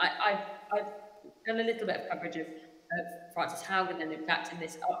 I've done a little bit of coverage of Frances Haugen, and in fact, in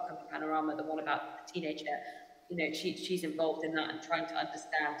this upcoming Panorama, the one about a teenager, you know, she's involved in that and trying to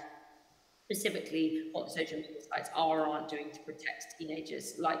understand specifically what the social media sites are or aren't doing to protect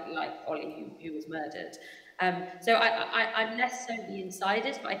teenagers like Ollie, who was murdered. So I'm less so the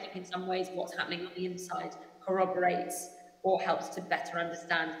insiders, but I think in some ways what's happening on the inside corroborates or helps to better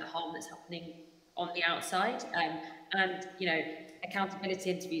understand the harm that's happening on the outside. And, you know, accountability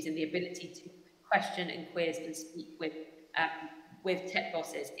interviews and the ability to question and quiz and speak with tech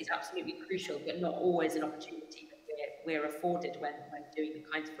bosses is absolutely crucial, but not always an opportunity that we're afforded when doing the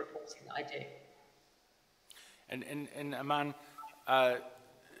kinds of reporting that I do. And Aman,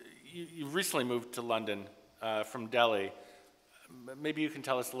 you recently moved to London from Delhi. Maybe you can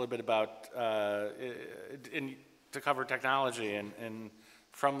tell us a little bit about, to cover technology and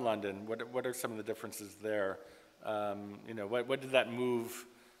from London, what are some of the differences there? You know, what did that move,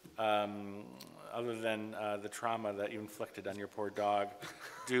 other than the trauma that you inflicted on your poor dog,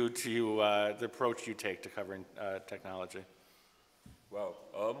 do to the approach you take to covering technology? Wow.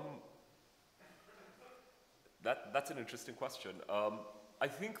 That's an interesting question. I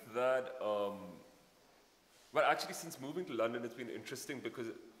think that, well, actually, since moving to London, it's been interesting because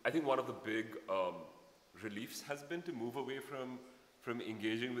I think one of the big reliefs has been to move away from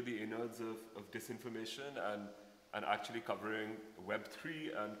engaging with the innards of disinformation and actually covering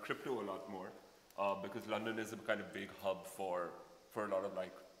Web3 and crypto a lot more, because London is a kind of big hub for a lot of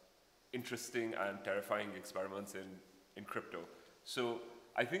like interesting and terrifying experiments in crypto. So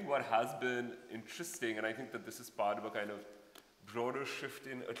I think what has been interesting, and I think that this is part of a kind of broader shift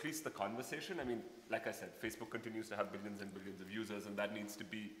in at least the conversation. I mean, like I said, Facebook continues to have billions and billions of users, and that needs to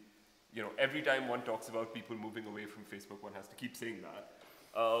be, you know, every time one talks about people moving away from Facebook, one has to keep saying that.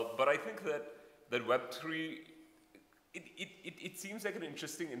 But I think that Web3, it seems like an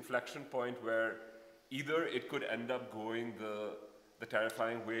interesting inflection point where either it could end up going the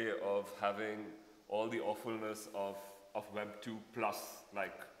terrifying way of having all the awfulness of Web 2 plus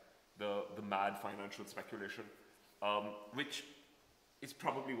like the mad financial speculation, which is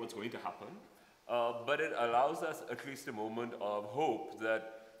probably what's going to happen. But it allows us at least a moment of hope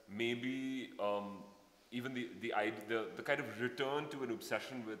that maybe even the kind of return to an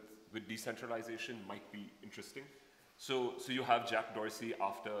obsession with decentralization might be interesting. So you have Jack Dorsey,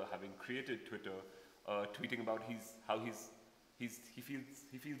 after having created Twitter, tweeting about how he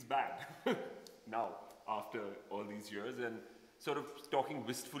feels bad now after all these years, and sort of talking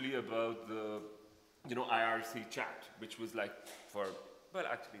wistfully about the, you know, IRC chat, which was like well,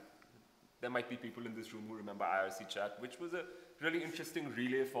 actually, there might be people in this room who remember IRC chat, which was a really interesting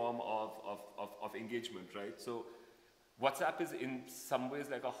relay form of engagement, right? So WhatsApp is in some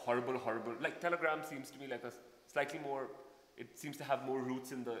ways like a horrible, like Telegram seems to me like a slightly more, it seems to have more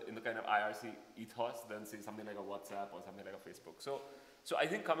roots in the kind of IRC ethos than say something like a WhatsApp or something like a Facebook. So I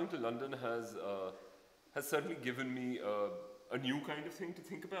think coming to London has certainly given me a new kind of thing to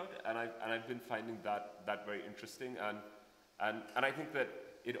think about, and I've been finding that very interesting, and I think that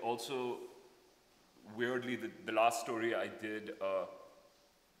it also, weirdly, the last story I did,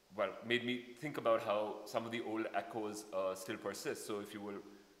 well, made me think about how some of the old echoes still persist. So if you will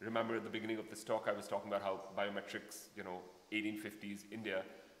remember at the beginning of this talk, I was talking about how biometrics, 1850s India.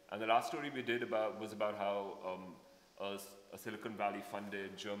 And the last story we did was about how a Silicon Valley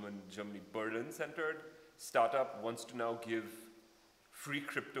funded Germany Berlin centered startup wants to now give free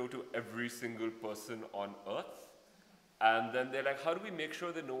crypto to every single person on earth. And then they're like, how do we make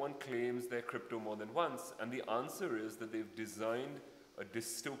sure that no one claims their crypto more than once? And the answer is that they've designed a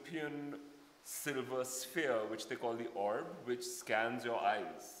dystopian silver sphere, which they call the orb, which scans your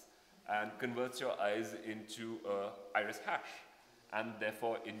eyes and converts your eyes into a iris hash. And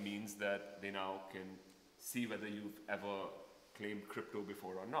therefore, it means that they now can see whether you've ever claimed crypto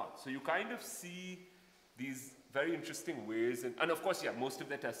before or not. So you kind of see these very interesting ways, and of course, yeah, most of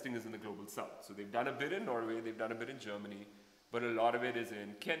their testing is in the global south. So they've done a bit in Norway, they've done a bit in Germany, but a lot of it is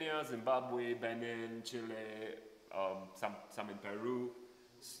in Kenya, Zimbabwe, Benin, Chile, some in Peru,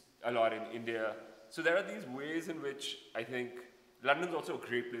 a lot in India. So there are these ways in which I think London's also a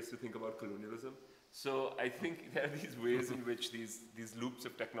great place to think about colonialism. So I think there are these ways in which these loops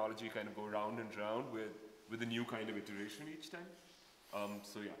of technology kind of go round and round with a new kind of iteration each time.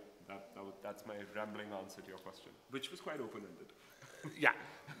 So yeah. That's my rambling answer to your question, which was quite open-ended. Yeah,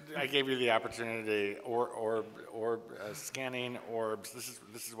 I gave you the opportunity, or scanning orbs.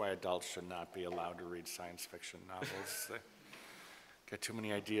 This is why adults should not be allowed to read science fiction novels. They get too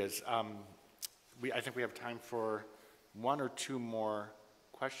many ideas. I think we have time for one or two more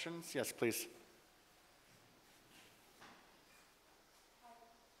questions. Yes, please.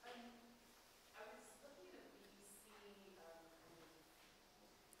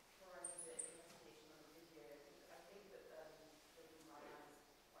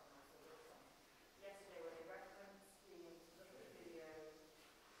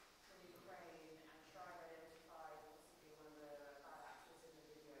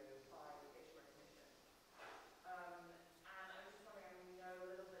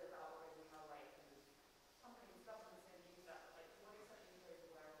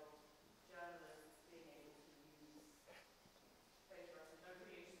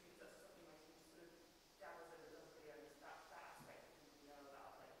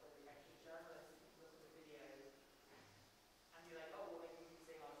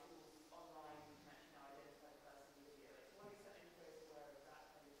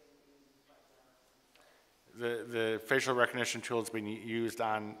 The facial recognition tool is being used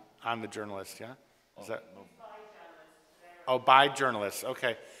on the journalist, yeah? Is that? No. Oh, by journalists,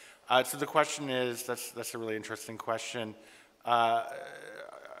 okay. So the question is, that's a really interesting question. Are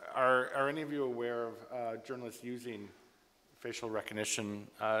any of you aware of journalists using facial recognition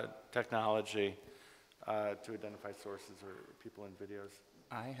technology to identify sources or people in videos?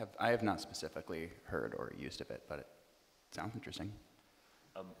 I have not specifically heard or used of it, but it sounds interesting.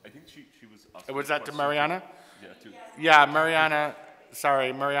 I think she was asking. Was that to Mariana? Yeah, too. Yeah, Mariana.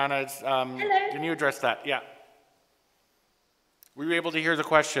 Sorry, Mariana. It's, Hello. Can you address that? Yeah. Were you able to hear the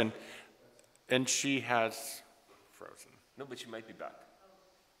question? And she has frozen. No, but she might be back.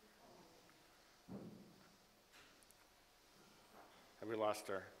 Have we lost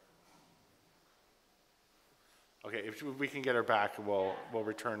her? Okay, if we can get her back, we'll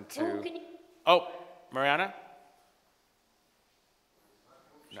return to. Oh, Mariana.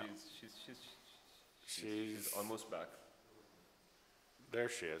 No. She's almost back. There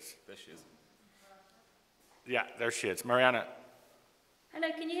she is. There she is. Yeah, there she is. Mariana. Hello,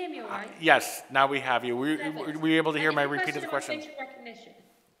 can you hear me all right? Yes, now we have you. Were you able to hear my repeat of the question? question? Facial recognition.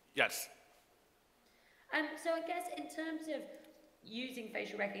 Yes. So I guess in terms of using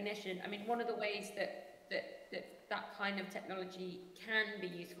facial recognition, I mean, one of the ways that kind of technology can be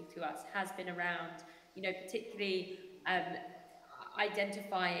useful to us has been around, particularly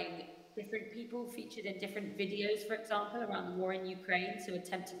identifying different people featured in different videos, for example, around the war in Ukraine. So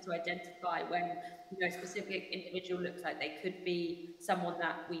attempting to identify when a specific individual looks like they could be someone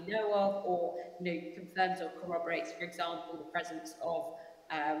that we know of, or confirms or corroborates, for example, the presence of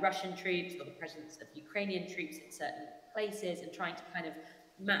Russian troops or the presence of Ukrainian troops in certain places, and trying to kind of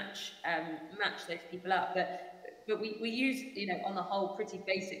match those people up. But we use on the whole pretty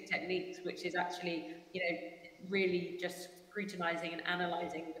basic techniques, which is actually really just scrutinizing and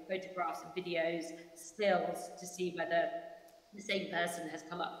analyzing the photographs and videos, stills, to see whether the same person has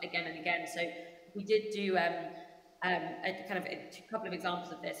come up again and again. So we did do a couple of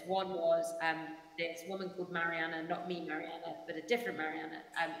examples of this. One was this woman called Mariana, not me Mariana, but a different Mariana,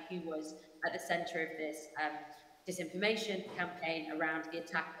 who was at the center of this disinformation campaign around the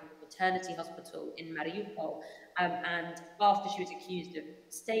attack on the maternity hospital in Mariupol. And after she was accused of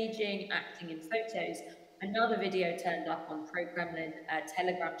staging, acting in photos, another video turned up on pro-Kremlin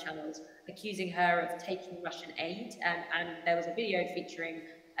Telegram channels accusing her of taking Russian aid. And there was a video featuring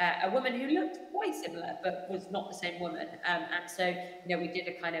a woman who looked quite similar, but was not the same woman. And so, you know, we did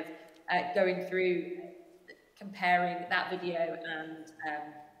a kind of going through, comparing that video and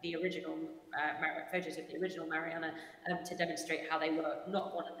the original photos of the original Mariana to demonstrate how they were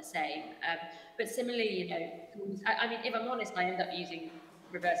not one and the same. But similarly, you know, I mean, if I'm honest, I end up using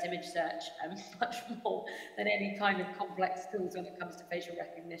reverse image search much more than any kind of complex tools when it comes to facial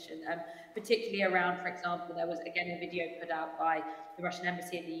recognition, particularly around, for example, there was again a video put out by the Russian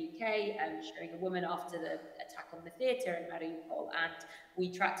embassy in the UK showing a woman after the attack on the theatre in Mariupol, and we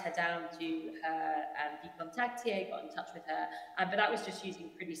tracked her down to her Vkontakte, got in touch with her, but that was just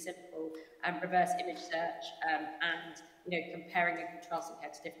using pretty simple reverse image search and, you know, comparing and contrasting her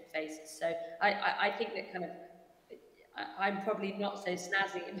to different faces. So I think that kind of I'm probably not so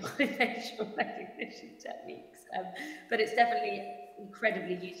snazzy in my facial recognition techniques, but it's definitely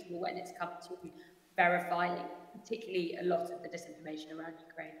incredibly useful when it's come to verifying, particularly a lot of the disinformation around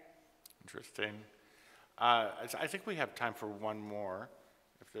Ukraine. Interesting. I think we have time for one more.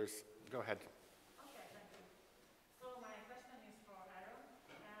 If there's, go ahead. Okay, thank you. So my question is for Aaron,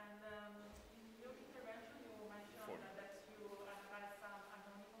 and in your intervention you mentioned that you analyzed some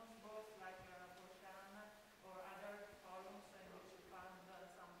anonymous bots like Fortran or other forums in which you found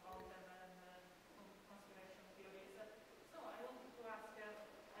some content and conspiracy theories. So I wanted to ask,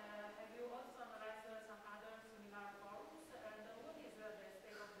 have you also analyzed some other similar forums, and what is the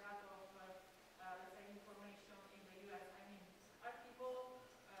state of the art of, let's say, information in the US? I mean, are people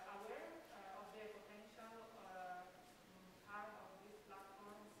aware of the potential harm of these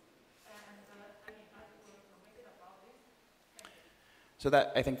platforms? And I mean, are people informated about this? So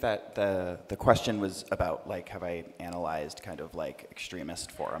that, I think that the question was about, like, have I analyzed kind of like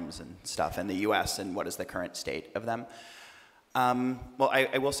extremist forums and stuff in the US and what is the current state of them? Well,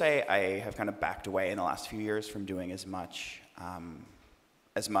 I will say I have kind of backed away in the last few years from doing as much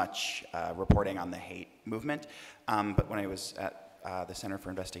reporting on the hate movement. But when I was at the Center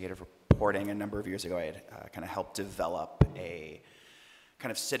for Investigative Reporting a number of years ago, I had kind of helped develop a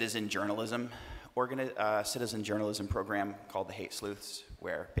kind of citizen journalism program called the Hate Sleuths,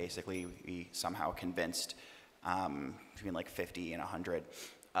 where basically we somehow convinced between like 50 and 100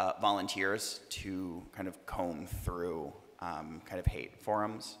 volunteers to kind of comb through kind of hate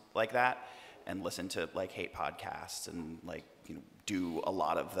forums like that and listen to like hate podcasts and like, you know, do a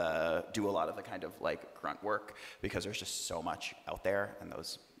lot of the kind of like grunt work, because there's just so much out there, and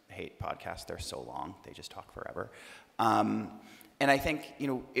those hate podcasts, they're so long, they just talk forever. And I think, you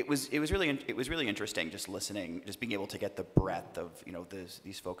know, it was really interesting just listening, just being able to get the breadth of, you know,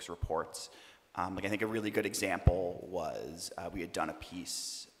 these folks' reports. Like I think a really good example was we had done a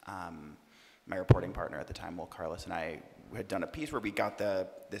piece. My reporting partner at the time, Will Carlos, and I had done a piece where we got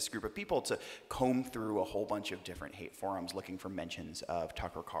this group of people to comb through a whole bunch of different hate forums looking for mentions of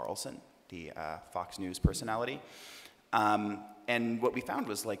Tucker Carlson, the Fox News personality. And what we found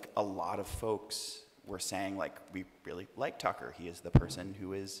was like a lot of folks were saying, like, we really like Tucker. He is the person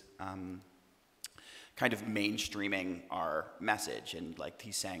who is kind of mainstreaming our message, and like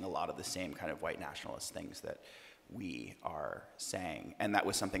he's saying a lot of the same kind of white nationalist things that we are saying. And that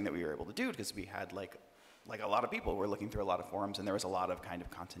was something that we were able to do because we had like a lot of people were looking through a lot of forums, and there was a lot of kind of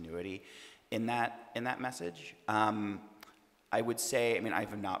continuity in that message. I would say, I mean,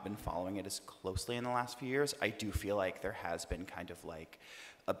 I've not been following it as closely in the last few years. I do feel like there has been kind of like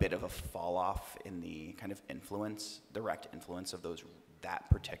a bit of a fall off in the kind of influence, direct influence of that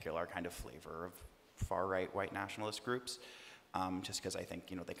particular kind of flavor of far-right white nationalist groups. Just because I think,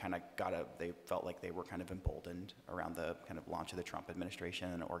 you know, they felt like they were kind of emboldened around the kind of launch of the Trump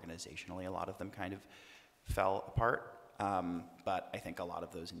administration, and organizationally a lot of them kind of fell apart. But I think a lot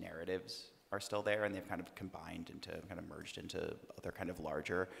of those narratives are still there, and they've kind of combined into, kind of merged into other kind of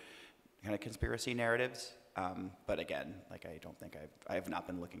larger kind of conspiracy narratives. But again, like I have not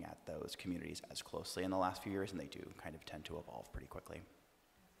been looking at those communities as closely in the last few years, and they do kind of tend to evolve pretty quickly.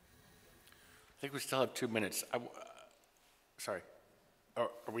 I think we still have 2 minutes. Sorry, are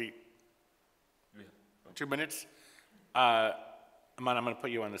we? Yeah. 2 minutes? Aman, I'm going to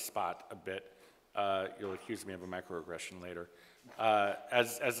put you on the spot a bit. You'll accuse me of a microaggression later.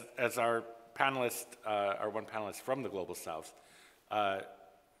 As our panelist, our one panelist from the Global South, a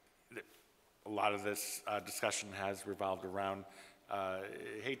lot of this discussion has revolved around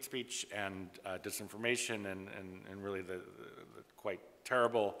hate speech and disinformation and really the quite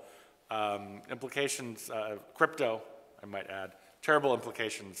terrible implications of crypto, I might add, terrible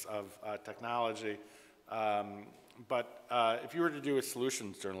implications of technology. But if you were to do a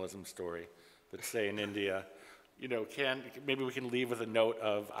solutions journalism story, let's say in India, you know, maybe we can leave with a note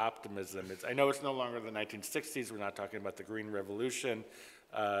of optimism. I know it's no longer the 1960s. We're not talking about the Green Revolution.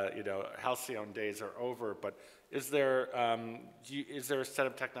 You know, halcyon days are over. But is there a set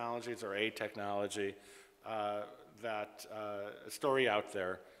of technologies or a technology that a story out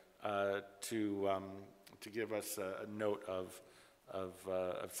there to give us a note of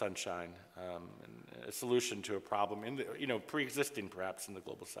sunshine, and a solution to a problem in the, you know, pre-existing perhaps in the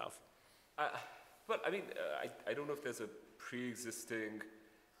global South? Well, I mean, I don't know if there's a pre-existing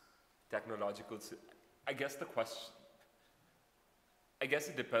technological. I guess the question. I guess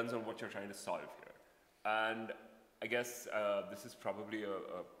it depends on what you're trying to solve here, and I guess this is probably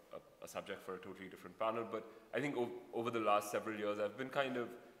a subject for a totally different panel. But I think over the last several years, I've been kind of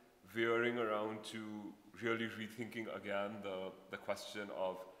veering around to really rethinking again the question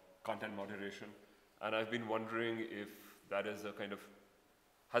of content moderation, and I've been wondering if that is a kind of,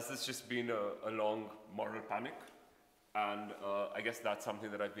 has this just been a long moral panic? And I guess that's something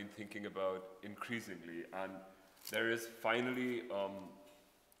that I've been thinking about increasingly. And there is finally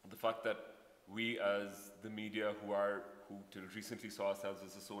the fact that we as the media who till recently saw ourselves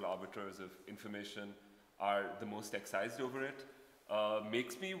as the sole arbiters of information are the most excised over it,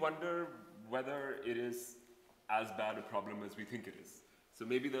 makes me wonder whether it is as bad a problem as we think it is. So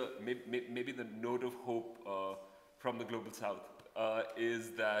maybe the note of hope from the global South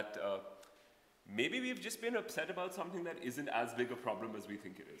is that maybe we've just been upset about something that isn't as big a problem as we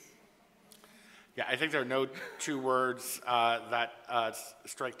think it is. Yeah, I think there are no two words that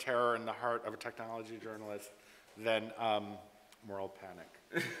strike terror in the heart of a technology journalist than moral panic.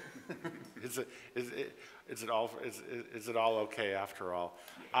 Is it all okay after all?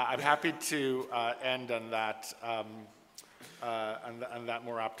 I'm happy to end on that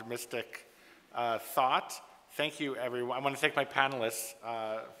more optimistic thought. Thank you, everyone. I want to thank my panelists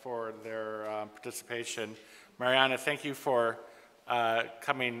for their participation. Mariana, thank you for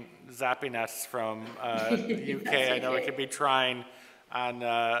coming, zapping us from the UK. Okay. I know it can be trying on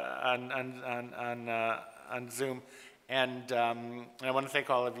Zoom. And I want to thank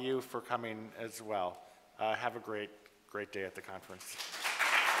all of you for coming as well. Have a great day at the conference.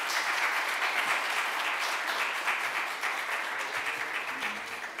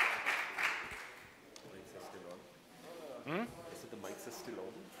 Is it the mics are still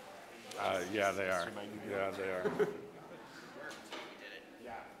on? Yeah, they are. Yeah, they are.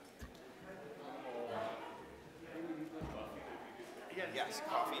 Yes,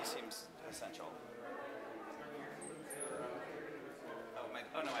 coffee seems essential.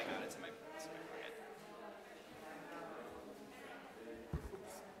 Oh no, I got it. It's in my pocket.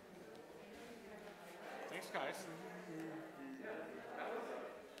 Thanks, guys.